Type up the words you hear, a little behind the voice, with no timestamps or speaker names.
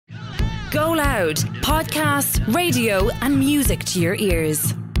Go Loud. Podcasts, radio and music to your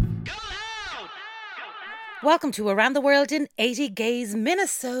ears. Welcome to Around the World in 80 Gays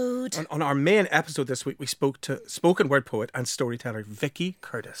Minnesota. On our main episode this week, we spoke to spoken word poet and storyteller Vicky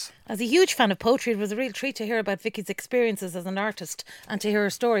Curtis. As a huge fan of poetry, it was a real treat to hear about Vicky's experiences as an artist and to hear her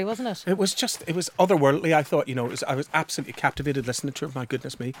story, wasn't it? It was otherworldly. I thought, I was absolutely captivated listening to her. My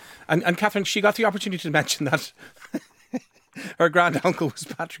goodness me. And Catherine, she got the opportunity to mention that her grand uncle was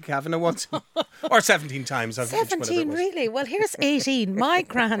Patrick Kavanagh once, or 17 times. 17, really? Well, here's 18. My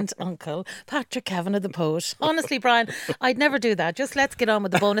grand uncle, Patrick Kavanagh, the poet. Honestly, Brian, I'd never do that. Just let's get on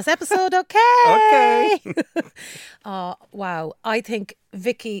with the bonus episode, okay? Okay. Wow. I think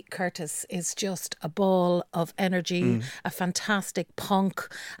Vicky Curtis is just a ball of energy, a fantastic punk,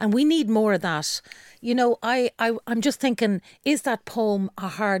 and we need more of that. You know, I'm just thinking, is that poem a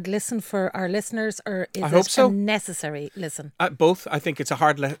hard listen for our listeners, or is it a necessary listen? Both. I think it's a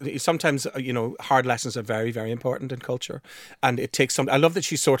hard sometimes, hard lessons are very, very important in culture, and it takes some. I love that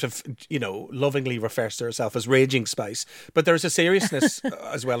she sort of, lovingly refers to herself as Raging Spice, but there's a seriousness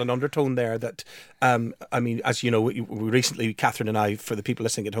as well, an undertone there that, as you know, we recently, Catherine and I, for the people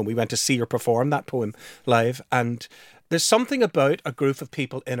listening at home, we went to see her perform that poem live, and there's something about a group of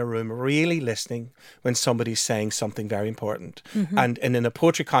people in a room really listening when somebody's saying something very important. And in a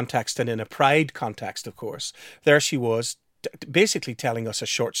poetry context and in a pride context, of course, there she was basically telling us a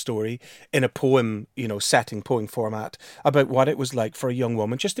short story in a poem, setting, poem format about what it was like for a young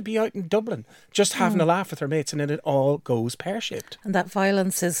woman just to be out in Dublin, just having a laugh with her mates, and then it all goes pear-shaped. And that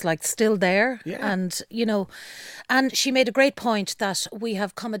violence is still there. Yeah. And, and she made a great point that we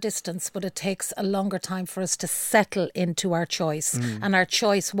have come a distance, but it takes a longer time for us to settle into our choice. And our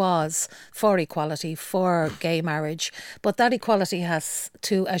choice was for equality, for gay marriage. But that equality has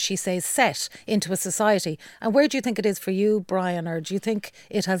to, as she says, set into a society. And where do you think it is for you, Brian, or do you think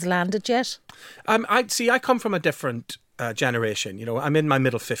it has landed yet? I come from a different generation. I'm in my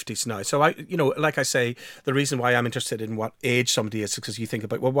middle 50s now. So like I say, the reason why I'm interested in what age somebody is because you think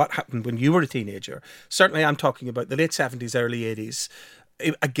about, well, what happened when you were a teenager? Certainly I'm talking about the late 70s, early 80s.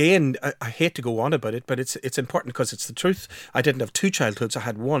 Again, I hate to go on about it, but it's important because it's the truth. I didn't have two childhoods, I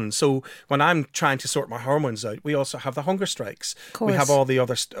had one. So when I'm trying to sort my hormones out, we also have the hunger strikes. We have all the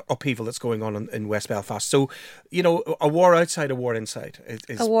other upheaval that's going on in West Belfast. So, a war outside, a war inside.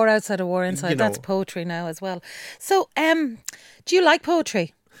 A war outside, a war inside. That's poetry now as well. So, do you like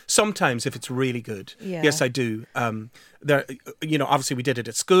poetry? Sometimes, if it's really good. Yeah. Yes, I do. Obviously we did it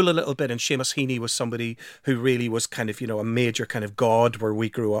at school a little bit, and Seamus Heaney was somebody who really was kind of, a major kind of god where we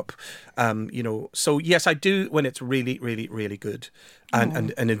grew up. So yes, I do when it's really, really, really good.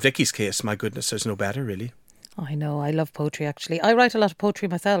 And in Vicky's case, my goodness, there's no better, really. I know, I love poetry actually. I write a lot of poetry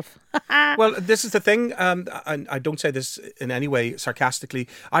myself. Well, this is the thing, and I don't say this in any way sarcastically.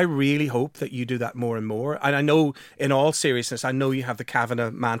 I really hope that you do that more and more. And I know, in all seriousness, I know you have the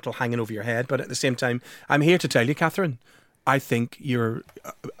Kavanagh mantle hanging over your head, but at the same time, I'm here to tell you, Catherine, I think you're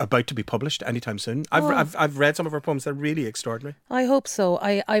about to be published anytime soon. I've read some of her poems. They're really extraordinary. I hope so.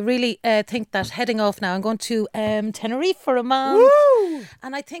 I really think that heading off now, I'm going to Tenerife for a month. Woo!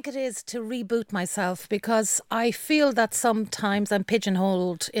 And I think it is to reboot myself, because I feel that sometimes I'm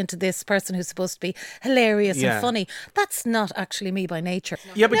pigeonholed into this person who's supposed to be hilarious and funny. That's not actually me by nature.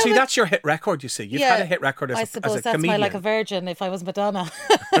 Yeah, but that's your hit record, you see. You've had a hit record as a comedian. I suppose that's why, like a virgin, if I was Madonna.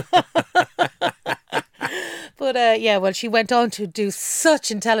 But she went on to do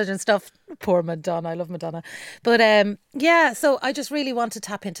such intelligent stuff. Poor Madonna, I love Madonna. But so I just really want to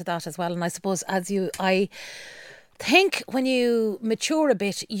tap into that as well. And I suppose I think when you mature a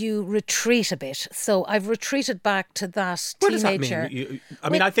bit, you retreat a bit. So I've retreated back to that what teenager. Does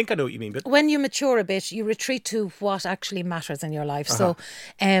that mean? I think I know what you mean. But when you mature a bit, you retreat to what actually matters in your life. So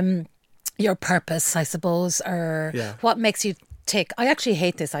your purpose, I suppose, or what makes you tick. I actually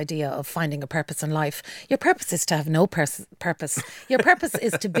hate this idea of finding a purpose in life. Your purpose is to have no purpose. Your purpose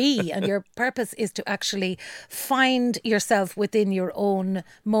is to be, and your purpose is to actually find yourself within your own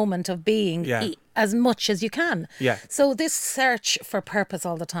moment of being as much as you can. Yeah. So this search for purpose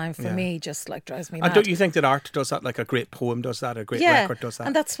all the time for me just drives me mad. And don't you think that art does that? Like a great poem does that, a great record does that?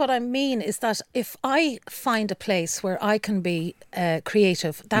 And that's what I mean, is that if I find a place where I can be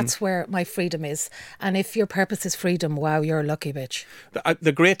creative, that's where my freedom is. And if your purpose is freedom, wow, you're a lucky bitch.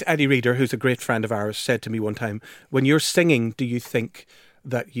 The great Eddie Reader, who's a great friend of ours, said to me one time, when you're singing, do you think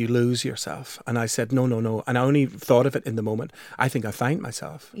that you lose yourself. And I said, no. And I only thought of it in the moment. I think I find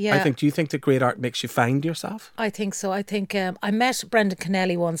myself. Yeah. Do you think that great art makes you find yourself? I think so. I think I met Brendan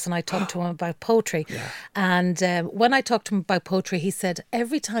Kennelly once and I talked to him about poetry. Yeah. And when I talked to him about poetry, he said,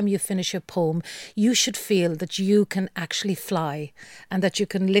 every time you finish a poem, you should feel that you can actually fly and that you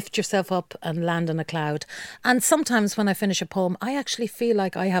can lift yourself up and land on a cloud. And sometimes when I finish a poem, I actually feel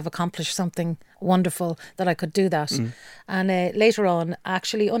like I have accomplished something wonderful, that I could do that. And later on,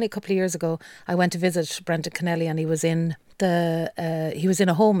 actually only a couple of years ago, I went to visit Brendan Kennelly and he was in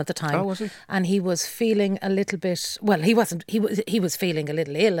a home at the time. Oh, was he? And he was feeling a little bit, well, he wasn't, he was feeling a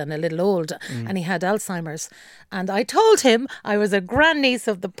little ill and a little old and he had Alzheimer's. And I told him I was a grandniece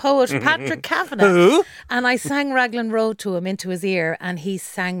of the poet Patrick Kavanagh. Who? And I sang Raglan Road to him into his ear and he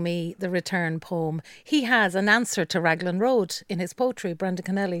sang me the return poem. He has an answer to Raglan Road in his poetry, Brendan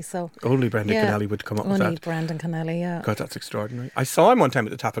Kennelly. So only Brendan Kennelly would come up with that. Only Brendan Kennelly, yeah. God, that's extraordinary. I saw him one time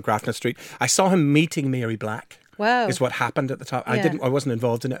at the top of Grafton Street. I saw him meeting Mary Black. Wow. Is what happened at the top. Yeah. I wasn't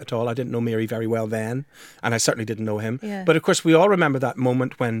involved in it at all. I didn't know Mary very well then, and I certainly didn't know him. Yeah. But of course, we all remember that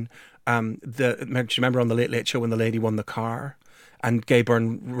moment when do you remember on the Late Late Show when the lady won the car? And Gay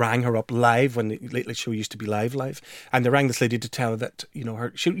Byrne rang her up live when the Late Late Show used to be live. And they rang this lady to tell her that,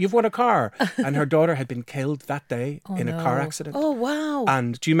 you've won a car. And her daughter had been killed that day in a car accident. Oh, wow.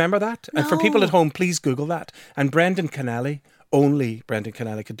 And do you remember that? No. And for people at home, please Google that. And Brendan Kennelly, only Brendan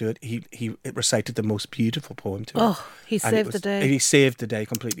Kennelly could do it. He recited the most beautiful poem to her. Oh, he saved the day. He saved the day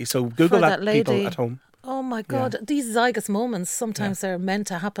completely. So Google For that people lady. at home. Oh my God. These zygous moments, sometimes they're meant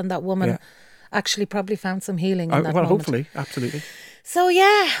to happen. That woman actually probably found some healing in that moment. Hopefully, absolutely. So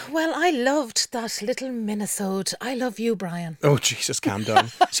I loved that little minisode. I love you, Brian. Oh, Jesus, calm down.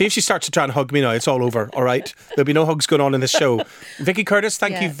 See if she starts to try and hug me now, it's all over, all right? There'll be no hugs going on in this show. Vicky Curtis,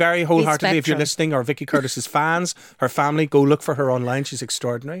 thank you very wholeheartedly if you're listening, or Vicky Curtis's fans, her family, go look for her online. She's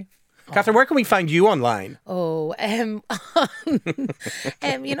extraordinary. Catherine, where can we find you online? Oh, you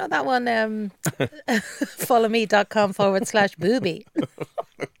know that one, followme.com/booby.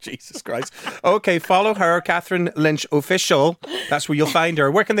 Jesus Christ. Okay, follow her, Catherine Lynch Official. That's where you'll find her.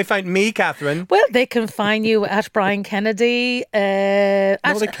 Where can they find me, Catherine? Well, they can find you at Brian Kennedy. No,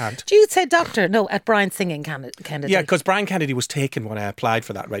 they can't. Do you say doctor? No, at Brian Singing Kennedy. Yeah, because Brian Kennedy was taken when I applied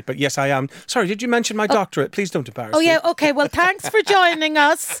for that, right? But yes, I am. Sorry, did you mention my doctorate? Please don't embarrass me. Oh, yeah, okay. Well, thanks for joining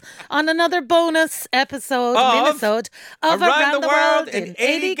us on another bonus episode, minisode of Around the World in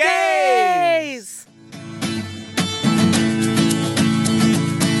 80 Gays.